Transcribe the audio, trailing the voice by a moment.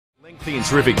I think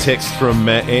it's terrific text from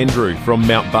Andrew from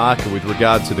Mount Barker with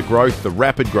regard to the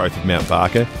rapid growth of Mount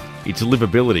Barker, its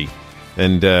livability,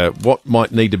 and what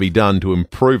might need to be done to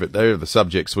improve it. They are the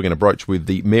subjects we're going to broach with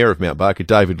the Mayor of Mount Barker,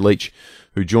 David Leach,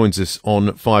 who joins us on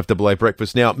 5AA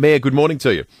Breakfast. Now, Mayor, good morning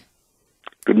to you.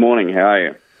 Good morning. How are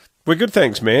you? We're good,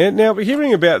 thanks, Mayor. Now, we're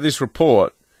hearing about this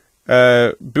report,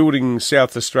 building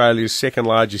South Australia's second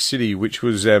largest city, which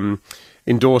was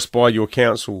endorsed by your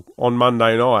council on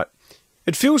Monday night.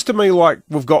 It feels to me like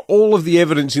we've got all of the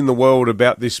evidence in the world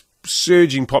about this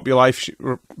surging population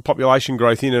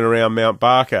growth in and around Mount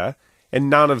Barker, and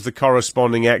none of the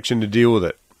corresponding action to deal with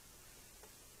it.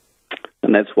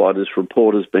 And that's why this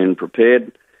report has been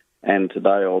prepared, and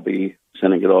today I'll be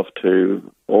sending it off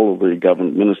to all of the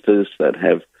government ministers that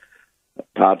have a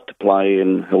part to play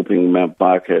in helping Mount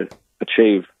Barker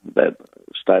achieve that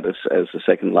status as the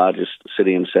second largest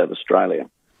city in South Australia.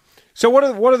 So what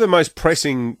are the most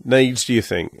pressing needs, do you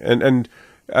think? And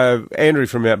Andrew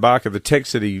from Mount Barker, the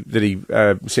text that he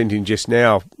sent in just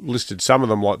now listed some of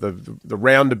them, like the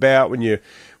roundabout when you're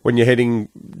heading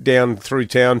down through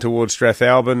town towards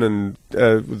Strathalbyn, and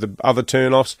the other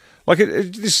turn-offs. Like there's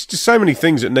just so many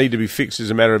things that need to be fixed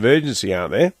as a matter of urgency,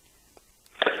 aren't there?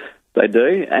 They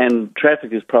do, and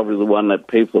traffic is probably the one that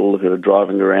people who are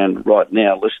driving around right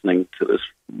now listening to this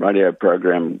radio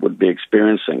program would be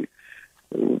experiencing.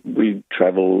 We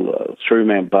travel through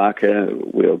Mount Barker.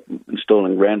 We're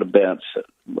installing roundabouts at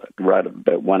the rate of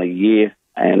about one a year,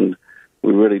 and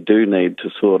we really do need to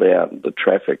sort out the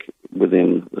traffic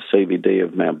within the CBD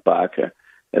of Mount Barker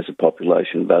as the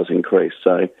population does increase.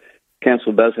 So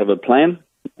Council does have a plan.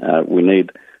 We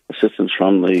need assistance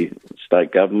from the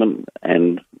state government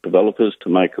and developers to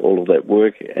make all of that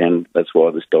work, and that's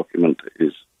why this document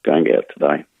is going out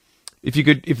today. If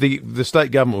the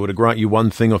state government were to grant you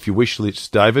one thing off your wish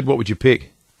list, David, what would you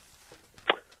pick?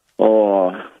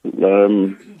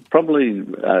 Probably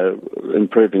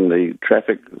improving the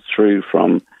traffic through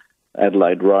from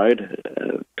Adelaide Road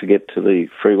to get to the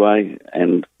freeway.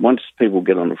 And once people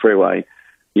get on the freeway,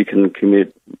 you can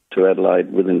commute to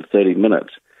Adelaide within 30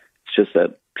 minutes. It's just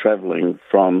that travelling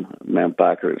from Mount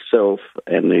Barker itself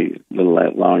and the little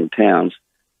outlying towns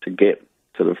to get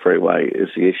to the freeway is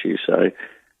the issue. So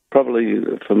probably,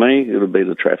 for me, it'll be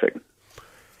the traffic.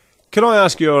 Can I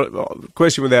ask you a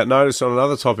question without notice on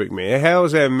another topic, Mayor? How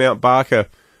is our Mount Barker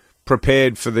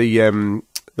prepared for the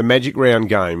Magic Round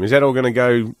game? Is that all going to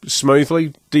go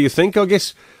smoothly, do you think? I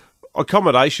guess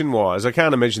accommodation-wise, I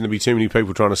can't imagine there'd be too many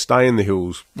people trying to stay in the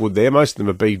hills, would there? Most of them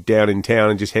would be down in town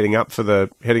and just heading up for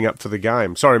the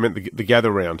game. Sorry, I meant the gather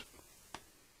round.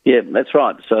 Yeah, that's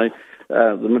right. So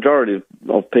the majority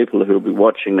of people who will be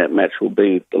watching that match will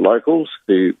be the locals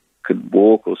who could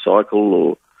walk or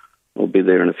cycle or be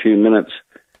there in a few minutes,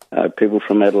 people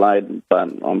from Adelaide,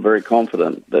 but I'm very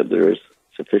confident that there is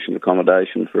sufficient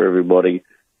accommodation for everybody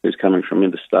who's coming from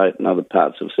interstate and other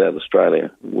parts of South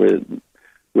Australia.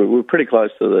 We're pretty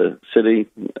close to the city.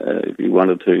 If you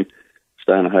wanted to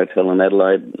stay in a hotel in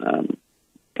Adelaide,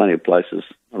 plenty of places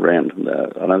around.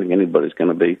 I don't think anybody's going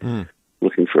to be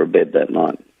looking for a bed that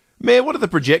night. Mayor, what are the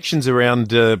projections around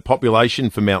population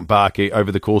for Mount Barker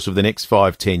over the course of the next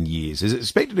 5-10 years? Is it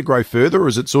expected to grow further, or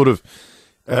is it sort of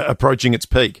approaching its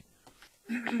peak?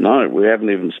 No, we haven't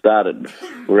even started.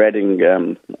 We're adding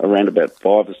around about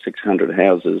 500 or 600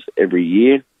 houses every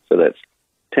year, so that's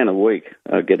 10 a week,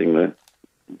 getting the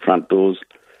front doors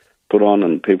put on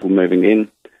and people moving in.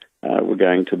 We're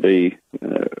going to be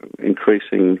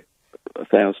increasing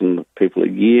 1,000 people a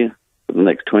year for the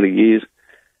next 20 years.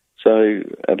 So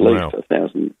at least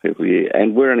 1,000 people a year.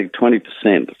 And we're only 20%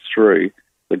 through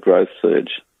the growth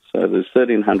surge. So there's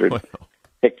 1,300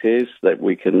 hectares that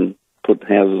we can put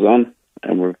houses on,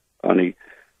 and we've only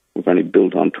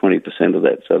built on 20% of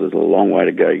that. So there's a long way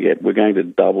to go yet. We're going to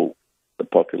double the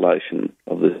population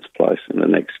of this place in the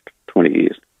next 20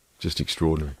 years. Just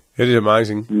extraordinary. It is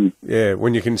amazing. Yeah,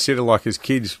 when you consider, like, as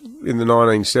kids in the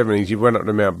 1970s, you went up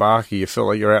to Mount Barker, you felt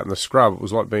like you're out in the scrub. It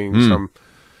was like being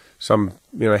some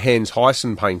Hans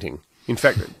Hyson painting. In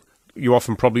fact, you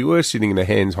often probably were sitting in a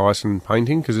Hans Hyson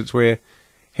painting because it's where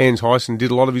Hans Hyson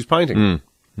did a lot of his painting.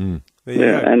 And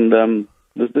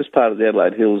this part of the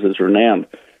Adelaide Hills is renowned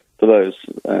for those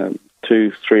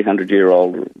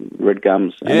 200-300-year-old red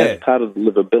gums, and that's part of the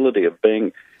livability of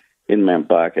being in Mount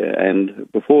Barker.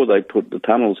 And before they put the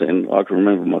tunnels in, I can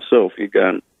remember myself, you'd go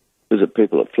and visit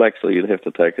people at Flaxley, you'd have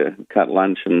to take a cut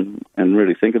lunch and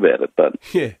really think about it. But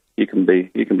you can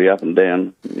be up and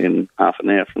down in half an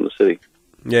hour from the city.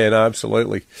 Yeah, no,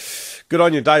 absolutely. Good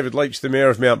on you, David Leach, the Mayor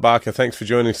of Mount Barker. Thanks for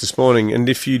joining us this morning. And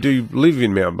if you do live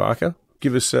in Mount Barker,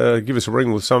 give us a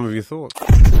ring with some of your thoughts.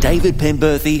 David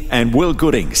Penberthy and Will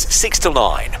Goodings, 6 to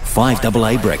 9,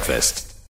 5AA Breakfast.